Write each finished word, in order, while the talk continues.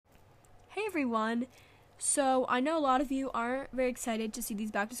Hey everyone! So, I know a lot of you aren't very excited to see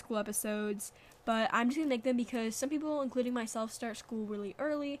these back to school episodes, but I'm just gonna make them because some people, including myself, start school really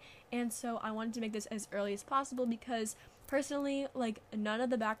early, and so I wanted to make this as early as possible because personally, none of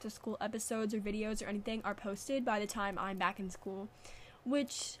the back to school episodes or videos or anything are posted by the time I'm back in school.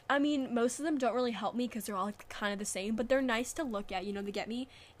 Which, I mean, most of them don't really help me because they're all kind of the same, but they're nice to look at. They get me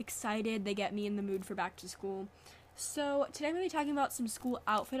excited, they get me in the mood for back to school. So, today I'm going to be talking about some school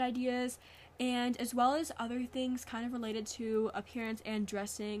outfit ideas and as well as other things kind of related to appearance and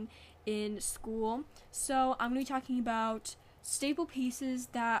dressing in school. So, I'm going to be talking about staple pieces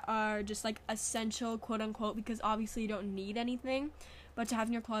that are just essential, quote unquote, because obviously you don't need anything, but to have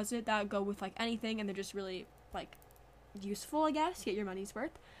in your closet that go with anything and they're just really useful, I guess, get your money's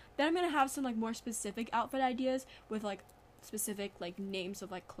worth. Then I'm going to have some more specific outfit ideas with specific names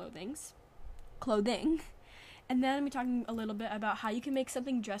of clothing. And then I'm going to be talking a little bit about how you can make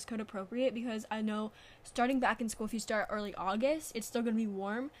something dress code appropriate because I know starting back in school, if you start early August, it's still going to be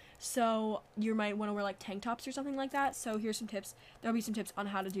warm. So you might want to wear tank tops or something like that. So here's some tips. There'll be some tips on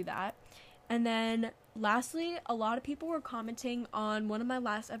how to do that. And then lastly, a lot of people were commenting on one of my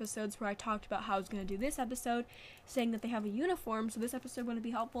last episodes where I talked about how I was going to do this episode, saying that they have a uniform, so this episode wouldn't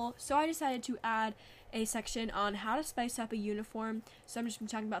be helpful. So I decided to add a section on how to spice up a uniform. So I'm just going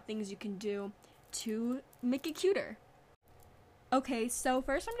to be talking about things you can do to make it cuter. Okay, so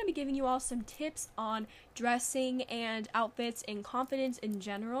first I'm going to be giving you all some tips on dressing and outfits and confidence in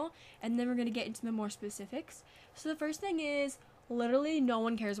general, and then we're going to get into the more specifics. So the first thing is, literally no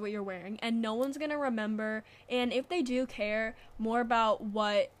one cares what you're wearing, and no one's going to remember, and if they do care more about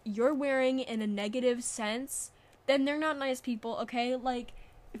what you're wearing in a negative sense, then they're not nice people, okay?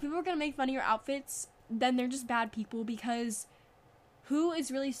 If people are going to make fun of your outfits, then they're just bad people, because who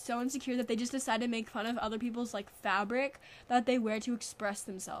is really so insecure that they just decide to make fun of other people's fabric that they wear to express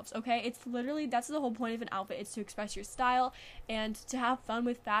themselves, okay? It's literally, that's the whole point of an outfit. It's to express your style and to have fun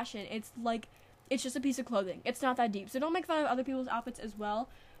with fashion. It's just a piece of clothing. It's not that deep. So don't make fun of other people's outfits as well.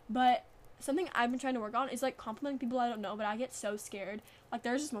 But something I've been trying to work on is complimenting people I don't know, but I get so scared.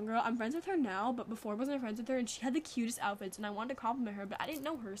 There's this one girl, I'm friends with her now, but before I wasn't friends with her, and she had the cutest outfits, and I wanted to compliment her, but I didn't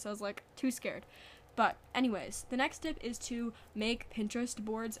know her, so I was too scared. But anyways, the next tip is to make Pinterest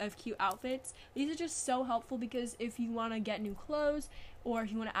boards of cute outfits. These are just so helpful because if you want to get new clothes or if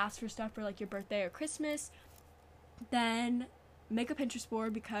you want to ask for stuff for your birthday or Christmas, then make a Pinterest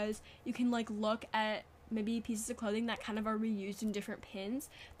board because you can look at maybe pieces of clothing that kind of are reused in different pins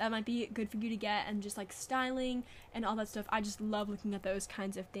that might be good for you to get, and just styling and all that stuff. I just love looking at those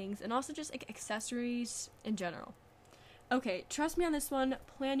kinds of things, and also just accessories in general. Okay, trust me on this one,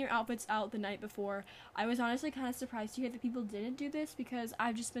 plan your outfits out the night before. I was honestly kind of surprised to hear that people didn't do this because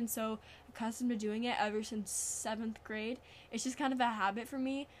I've just been so accustomed to doing it ever since 7th grade. It's just kind of a habit for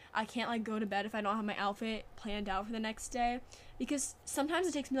me. I can't go to bed if I don't have my outfit planned out for the next day because sometimes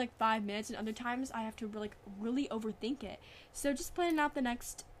it takes me 5 minutes and other times I have to really overthink it. So just plan it out the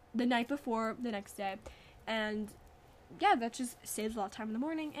night before the next day, and yeah, that just saves a lot of time in the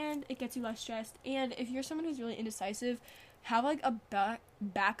morning and it gets you less stressed. And if you're someone who's really indecisive, have a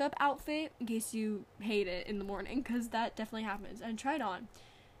backup outfit in case you hate it in the morning, because that definitely happens, and try it on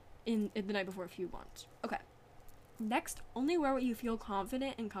in the night before if you want. Okay, next, only wear what you feel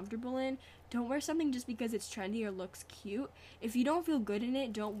confident and comfortable in. Don't wear something just because it's trendy or looks cute. If you don't feel good in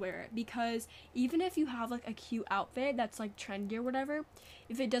it, don't wear it, because even if you have a cute outfit that's trendy or whatever,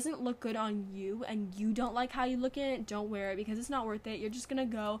 if it doesn't look good on you and you don't like how you look in it, don't wear it because it's not worth it. You're just gonna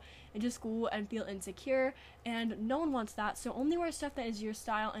go into school and feel insecure, and no one wants that. So only wear stuff that is your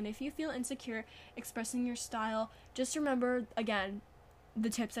style, and if you feel insecure expressing your style, just remember, again, the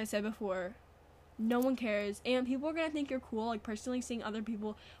tips I said before. No one cares, and people are gonna think you're cool. Personally, seeing other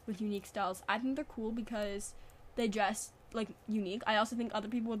people with unique styles, I think they're cool because they dress unique. I also think other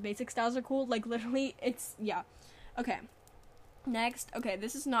people with basic styles are cool. Literally, it's, yeah. Okay, next, okay,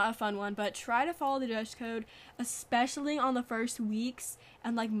 this is not a fun one, but try to follow the dress code, especially on the first weeks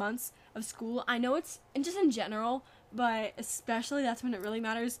and months of school. I know it's, and just in general, but especially that's when it really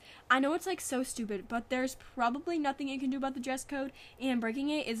matters. I know it's so stupid, but there's probably nothing you can do about the dress code, and breaking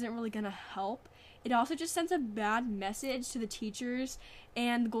it isn't really gonna help. It also just sends a bad message to the teachers,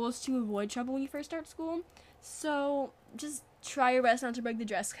 and the goal is to avoid trouble when you first start school. So just try your best not to break the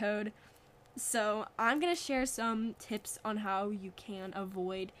dress code. So I'm going to share some tips on how you can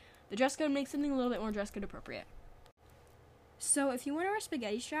avoid the dress code and make something a little bit more dress code appropriate. So if you want to wear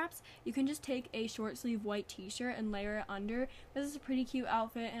spaghetti straps, you can just take a short sleeve white t-shirt and layer it under. This is a pretty cute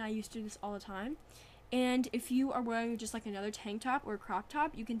outfit, and I used to do this all the time. And if you are wearing just another tank top or crop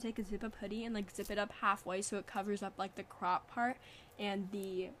top, you can take a zip up hoodie and zip it up halfway so it covers up the crop part and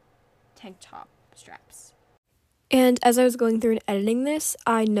the tank top straps. And as I was going through and editing this,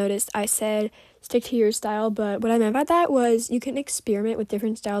 I noticed I said stick to your style, but what I meant by that was you can experiment with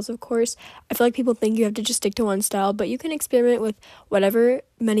different styles, of course. I feel like people think you have to just stick to one style, but you can experiment with whatever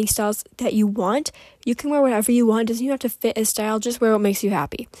many styles that you want. You can wear whatever you want. It doesn't even have to fit a style, just wear what makes you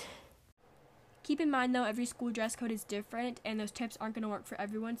happy. Keep in mind, though, every school dress code is different, and those tips aren't going to work for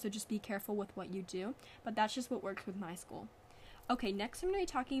everyone, so just be careful with what you do. But that's just what works with my school. Okay, next I'm going to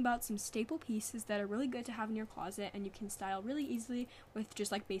be talking about some staple pieces that are really good to have in your closet and you can style really easily with just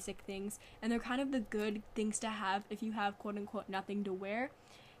like basic things. And they're kind of the good things to have if you have quote unquote nothing to wear.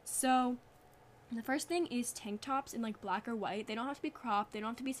 So the first thing is tank tops in like black or white. They don't have to be cropped, they don't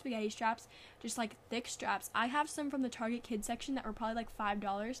have to be spaghetti straps, just like thick straps. I have some from the Target kids section that were probably like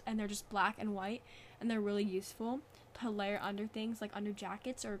 $5 and they're just black and white and they're really useful to layer under things like under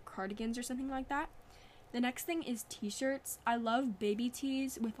jackets or cardigans or something like that. The next thing is t-shirts. I love baby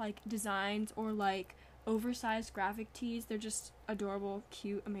tees with like designs or like oversized graphic tees. They're just adorable,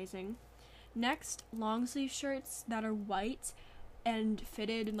 cute, amazing. Next, long sleeve shirts that are white and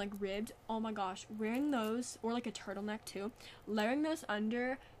fitted and like ribbed. Oh my gosh, wearing those, or like a turtleneck too, layering those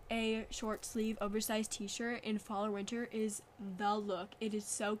under a short sleeve oversized t-shirt in fall or winter is the look. It is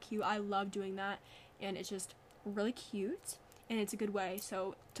so cute. I love doing that and it's just really cute and it's a good way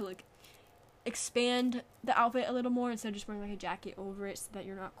so to like expand the outfit a little more instead of just wearing like a jacket over it so that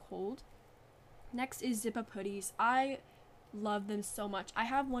you're not cold. Next is zip up hoodies. I love them so much. I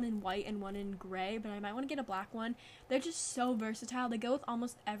have one in white and one in gray, but I might want to get a black one. They're just so versatile. They go with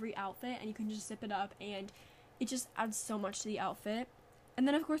almost every outfit and you can just zip it up and it just adds so much to the outfit. And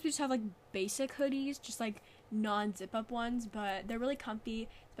then of course we just have like basic hoodies, just like non-zip up ones, but they're really comfy,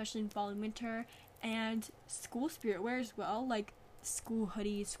 especially in fall and winter. And school spirit wear as well, like school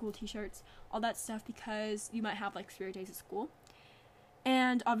hoodies, school t-shirts, all that stuff, because you might have like spirit days at school.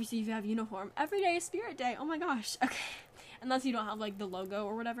 And obviously if you have uniform, every day is spirit day. Oh my gosh. Okay, unless you don't have like the logo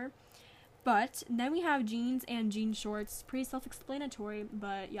or whatever. But then we have jeans and jean shorts. Pretty self-explanatory,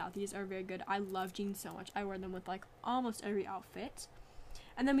 but yeah, these are very good. I love jeans so much. I wear them with like almost every outfit.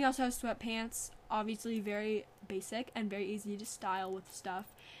 And then we also have sweatpants, obviously very basic and very easy to style with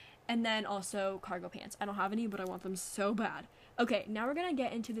stuff. And then also cargo pants. I don't have any, but I want them so bad. Okay, now we're gonna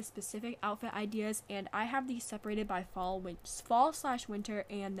get into the specific outfit ideas, and I have these separated by fall/winter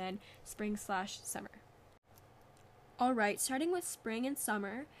and then spring/summer. Alright, starting with spring and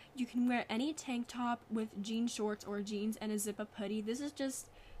summer, you can wear any tank top with jean shorts or jeans and a zip-up hoodie. This is just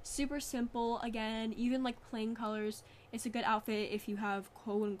super simple. Again, even like plain colors, it's a good outfit if you have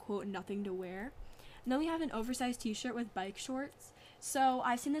quote-unquote nothing to wear. And then we have an oversized t-shirt with bike shorts. So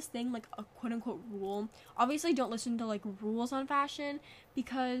I've seen this thing, like a quote-unquote rule. Obviously, don't listen to like rules on fashion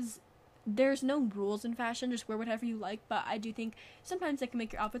because there's no rules in fashion. Just wear whatever you like. But I do think sometimes they can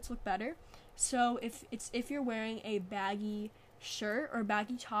make your outfits look better. So if you're wearing a baggy shirt or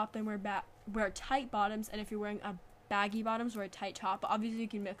baggy top, then wear tight bottoms. And if you're wearing a baggy bottoms, wear a tight top. But obviously, you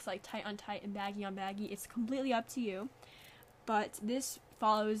can mix like tight on tight and baggy on baggy. It's completely up to you. But this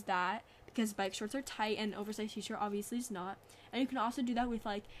follows that because bike shorts are tight and oversized t-shirt obviously is not. And you can also do that with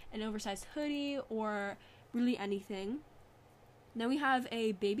like an oversized hoodie or really anything. Then we have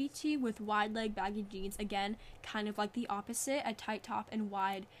a baby tee with wide leg baggy jeans. Again, kind of like the opposite, a tight top and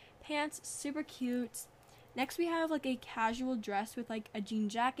wide pants. Super cute. Next we have like a casual dress with like a jean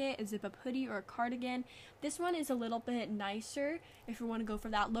jacket, a zip up hoodie, or a cardigan. This one is a little bit nicer if you want to go for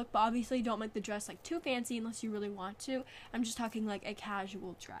that look, but obviously don't make the dress like too fancy unless you really want to. I'm just talking like a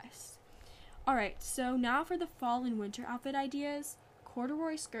casual dress. Alright, so now for the fall and winter outfit ideas.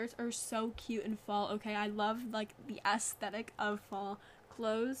 Corduroy skirts are so cute in fall, okay? I love like the aesthetic of fall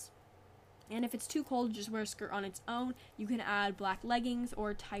clothes. And if it's too cold, just wear a skirt on its own. You can add black leggings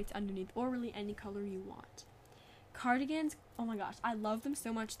or tights underneath, or really any color you want. Cardigans, oh my gosh, I love them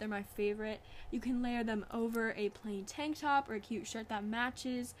so much. They're my favorite. You can layer them over a plain tank top or a cute shirt that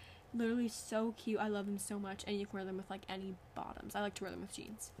matches. Literally so cute. I love them so much. And you can wear them with like any bottoms. I like to wear them with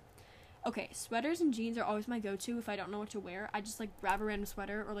jeans. Okay, sweaters and jeans are always my go-to if I don't know what to wear. I just like grab a random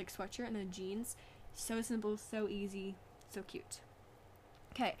sweater or like sweatshirt and then jeans. So simple, so easy, so cute.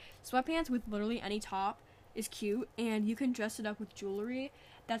 Okay, sweatpants with literally any top is cute, and you can dress it up with jewelry.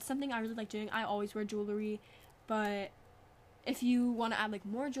 That's something I really like doing. I always wear jewelry, but if you want to add like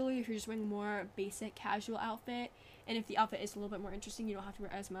more jewelry, if you're just wearing a more basic casual outfit, and if the outfit is a little bit more interesting, you don't have to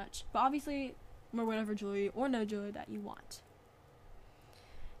wear as much. But obviously, wear whatever jewelry or no jewelry that you want.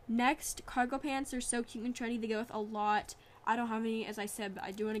 Next, cargo pants are so cute and trendy. They go with a lot. I don't have any, as I said, but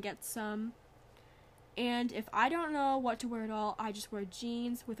I do want to get some. And if I don't know what to wear at all, I just wear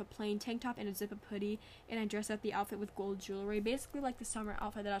jeans with a plain tank top and a zip-up hoodie, and I dress up the outfit with gold jewelry, basically like the summer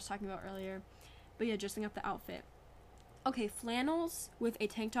outfit that I was talking about earlier. But yeah, dressing up the outfit. Okay, flannels with a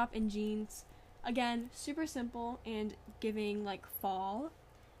tank top and jeans. Again, super simple and giving like fall.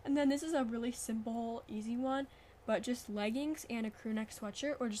 And then this is a really simple, easy one, but just leggings and a crew neck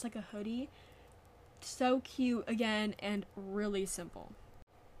sweatshirt or just like a hoodie. So cute again and really simple.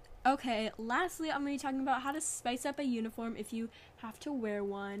 Okay, lastly, I'm going to be talking about how to spice up a uniform if you have to wear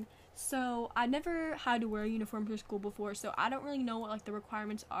one. So, I never had to wear a uniform for school before, so I don't really know what like the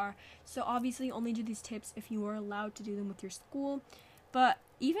requirements are. So, obviously, only do these tips if you are allowed to do them with your school. But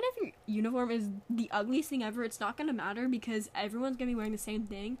even if your uniform is the ugliest thing ever, it's not going to matter because everyone's going to be wearing the same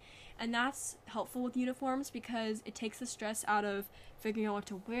thing. And that's helpful with uniforms because it takes the stress out of figuring out what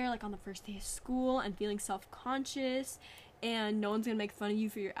to wear like on the first day of school and feeling self-conscious, and no one's going to make fun of you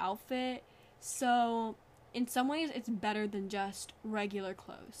for your outfit. So, in some ways, it's better than just regular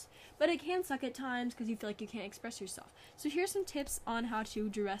clothes. But it can suck at times because you feel like you can't express yourself. So here's some tips on how to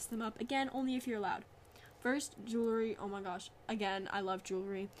dress them up. Again, only if you're allowed. First, jewelry. Oh my gosh. Again, I love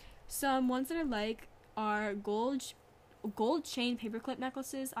jewelry. Some ones that I like are gold chain paperclip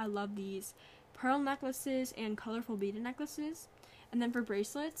necklaces. I love these. Pearl necklaces and colorful beaded necklaces. And then for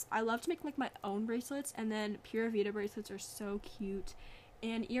bracelets, I love to make like my own bracelets, and then Pura Vida bracelets are so cute.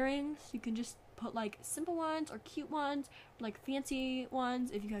 And earrings, you can just put like simple ones or cute ones, or like fancy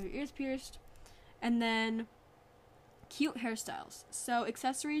ones if you have your ears pierced. And then cute hairstyles. So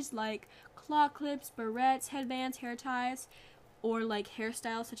accessories like claw clips, barrettes, headbands, hair ties, or like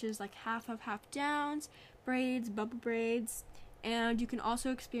hairstyles such as like half up, half downs, braids, bubble braids. And you can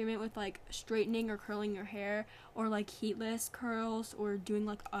also experiment with like straightening or curling your hair, or like heatless curls, or doing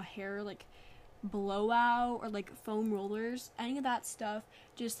like a hair like blowout, or like foam rollers. Any of that stuff,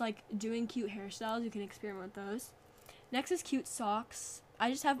 just like doing cute hairstyles, you can experiment with those. Next is cute socks.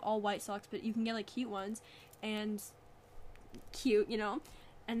 I just have all white socks, but you can get like cute ones and cute, you know.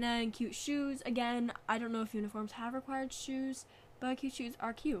 And then cute shoes. Again, I don't know if uniforms have required shoes, but cute shoes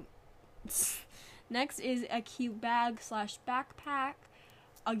are cute. Next is a cute bag / backpack.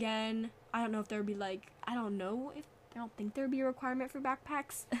 Again, I don't know if there would be like, I don't think there would be a requirement for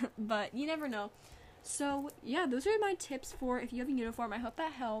backpacks, but you never know. So yeah, those are my tips for if you have a uniform. I hope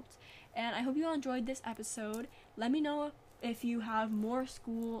that helped, and I hope you all enjoyed this episode. Let me know if you have more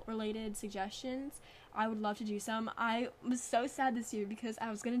school related suggestions. I would love to do some. I was so sad this year because I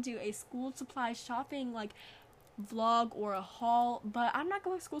was going to do a school supply shopping like vlog or a haul, but I'm not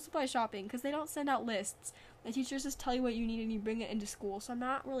going school supply shopping because they don't send out lists. The teachers just tell you what you need and you bring it into school, so I'm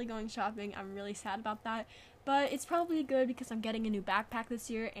not really going shopping. I'm really sad about that, but it's probably good because I'm getting a new backpack this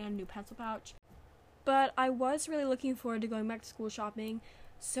year and a new pencil pouch. But I was really looking forward to going back to school shopping,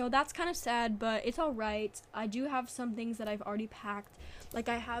 so that's kind of sad, but it's alright. I do have some things that I've already packed. Like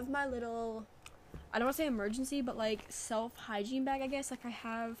I have my little, I don't want to say emergency, but like self-hygiene bag, I guess. Like I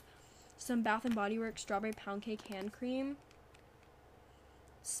have some Bath & Body Works strawberry pound cake hand cream.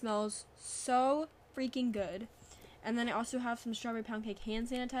 Smells so freaking good. And then I also have some strawberry pound cake hand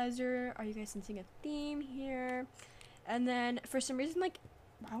sanitizer. Are you guys sensing a theme here? And then for some reason, like,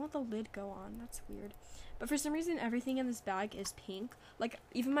 why won't the lid go on? That's weird. But for some reason, everything in this bag is pink. Like,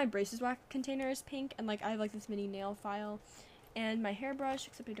 even my braces wax container is pink. And like, I have like this mini nail file. And my hairbrush,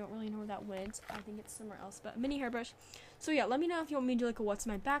 except I don't really know where that went. I think it's somewhere else, but a mini hairbrush. So yeah, let me know if you want me to do like a what's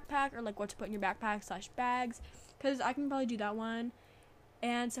in my backpack, or like what to put in your backpack / bags, because I can probably do that one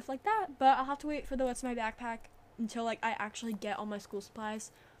and stuff like that. But I'll have to wait for the what's in my backpack until like I actually get all my school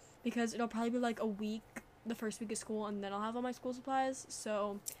supplies, because it'll probably be like a week, the first week of school, and then I'll have all my school supplies.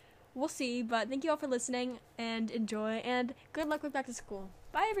 So we'll see. But thank you all for listening, and enjoy, and good luck with back to school.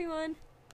 Bye everyone.